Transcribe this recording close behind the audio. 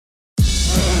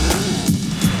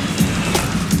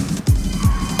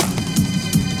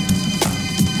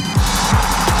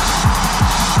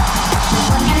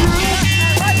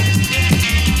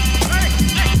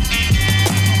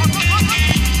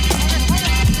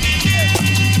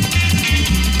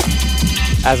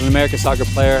As an American soccer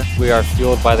player, we are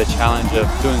fueled by the challenge of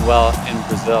doing well in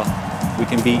Brazil. We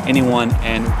can beat anyone,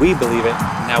 and we believe it.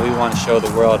 Now we want to show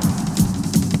the world.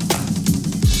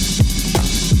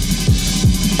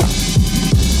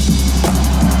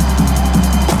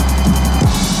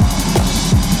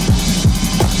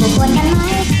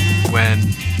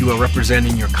 When you are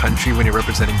representing your country, when you're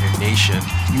representing your nation,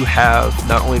 you have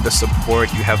not only the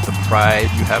support, you have the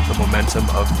pride, you have the momentum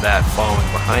of that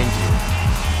following behind you.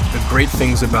 The great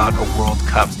things about a World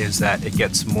Cup is that it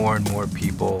gets more and more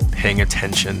people paying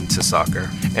attention to soccer.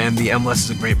 And the MLS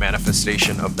is a great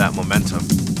manifestation of that momentum.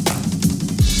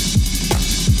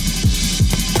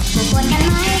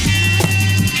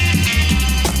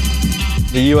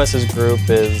 The US's group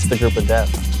is the group of death.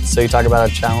 So you talk about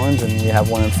a challenge and you have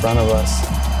one in front of us.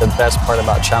 The best part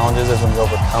about challenges is when you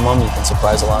overcome them, you can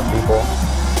surprise a lot of people.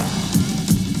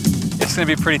 It's going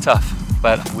to be pretty tough,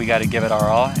 but we got to give it our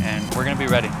all, and we're going to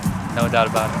be ready. No doubt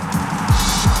about it.